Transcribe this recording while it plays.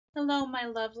Hello, my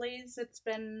lovelies. It's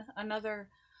been another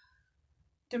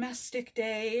domestic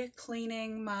day,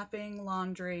 cleaning, mopping,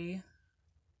 laundry,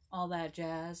 all that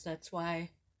jazz. That's why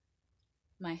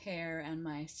my hair and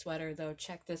my sweater, though,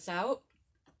 check this out.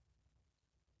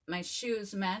 My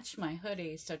shoes match my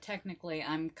hoodie, so technically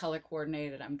I'm color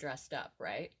coordinated, I'm dressed up,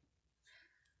 right?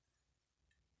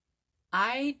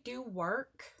 I do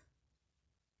work.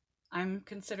 I'm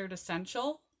considered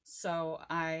essential, so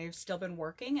I've still been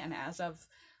working, and as of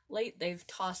late, they've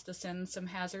tossed us in some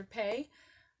hazard pay,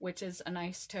 which is a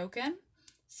nice token.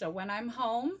 So when I'm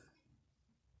home,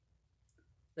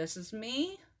 this is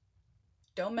me,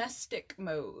 domestic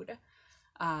mode.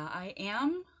 I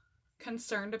am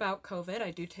concerned about COVID.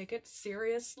 I do take it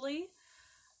seriously.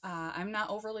 I'm not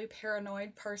overly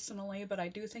paranoid personally, but I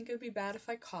do think it would be bad if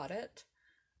I caught it.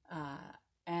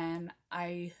 And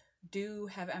I do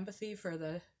have empathy for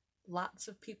the lots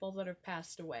of people that have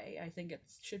passed away. I think it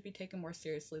should be taken more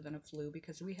seriously than a flu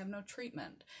because we have no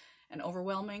treatment. And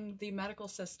overwhelming the medical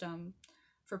system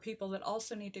for people that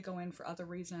also need to go in for other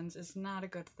reasons is not a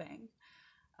good thing.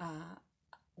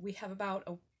 We have about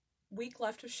a week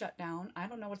left of shutdown. I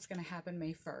don't know what's going to happen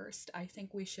May 1st. I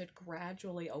think we should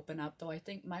gradually open up, though I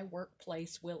think my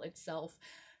workplace will itself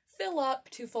fill up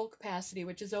to full capacity,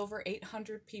 which is over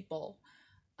 800 people.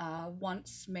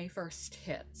 Once May 1st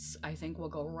hits, I think we'll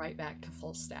go right back to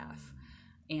full staff.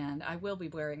 And I will be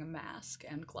wearing a mask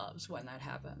and gloves when that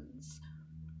happens.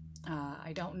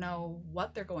 I don't know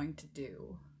what they're going to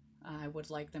do. I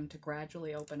would like them to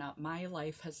gradually open up. My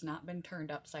life has not been turned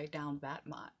upside down that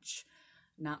much.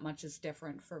 Not much is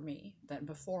different for me than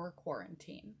before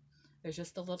quarantine. There's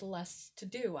just a little less to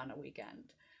do on a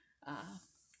weekend.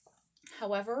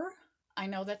 However, I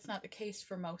know that's not the case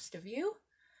for most of you.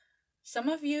 Some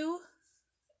of you,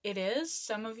 it is.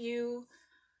 Some of you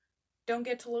don't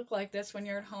get to look like this when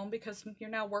you're at home because you're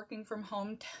now working from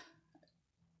home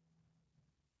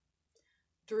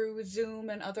through Zoom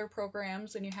and other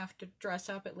programs, and you have to dress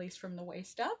up at least from the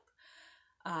waist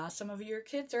up. Some of your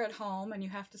kids are at home and you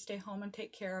have to stay home and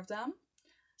take care of them.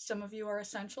 Some of you are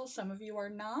essential, some of you are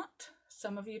not.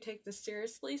 Some of you take this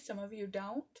seriously, some of you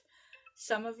don't.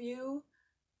 Some of you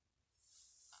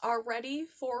are ready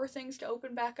for things to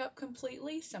open back up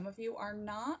completely, some of you are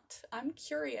not. I'm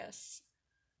curious.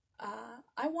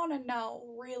 I want to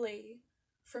know, really,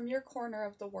 from your corner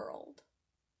of the world,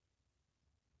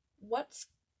 what's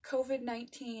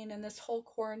COVID-19 and this whole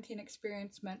quarantine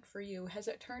experience meant for you? Has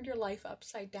it turned your life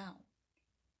upside down?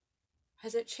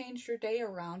 Has it changed your day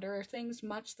around, or are things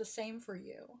much the same for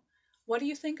you? What do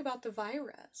you think about the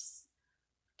virus?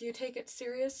 Do you take it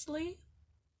seriously?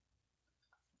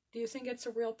 Do you think it's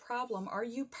a real problem? Are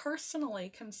you personally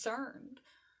concerned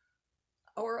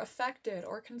or affected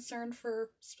or concerned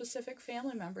for specific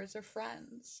family members or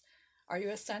friends? Are you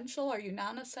essential? Are you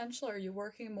non essential? Are you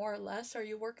working more or less? Are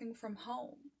you working from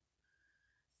home?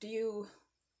 Do you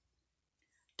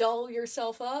dull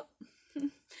yourself up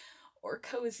or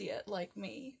cozy it like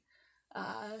me?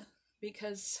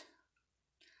 Because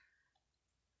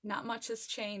not much has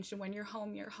changed, and when you're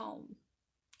home, you're home.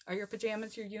 Are your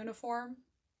pajamas your uniform?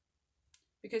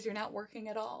 Because you're not working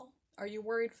at all? Are you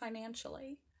worried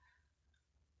financially?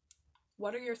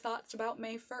 What are your thoughts about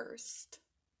May 1st?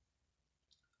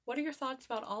 What are your thoughts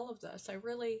about all of this? I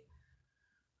really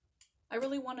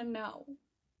want to know.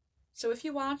 So if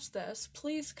you watch this,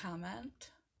 please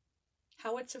comment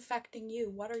how it's affecting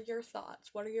you. What are your thoughts?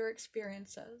 What are your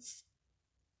experiences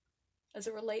as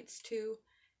it relates to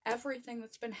everything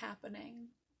that's been happening?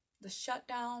 The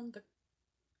shutdown,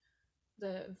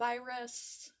 the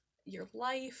virus, your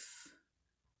life,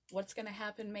 what's going to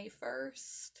happen May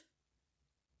 1st?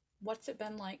 What's it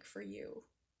been like for you?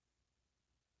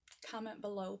 Comment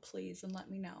below, please, and let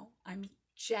me know. I'm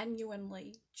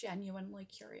genuinely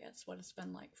curious what it's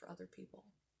been like for other people.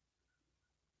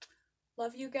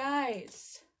 Love you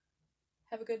guys.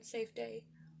 Have a good, safe day.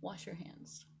 Wash your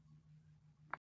hands.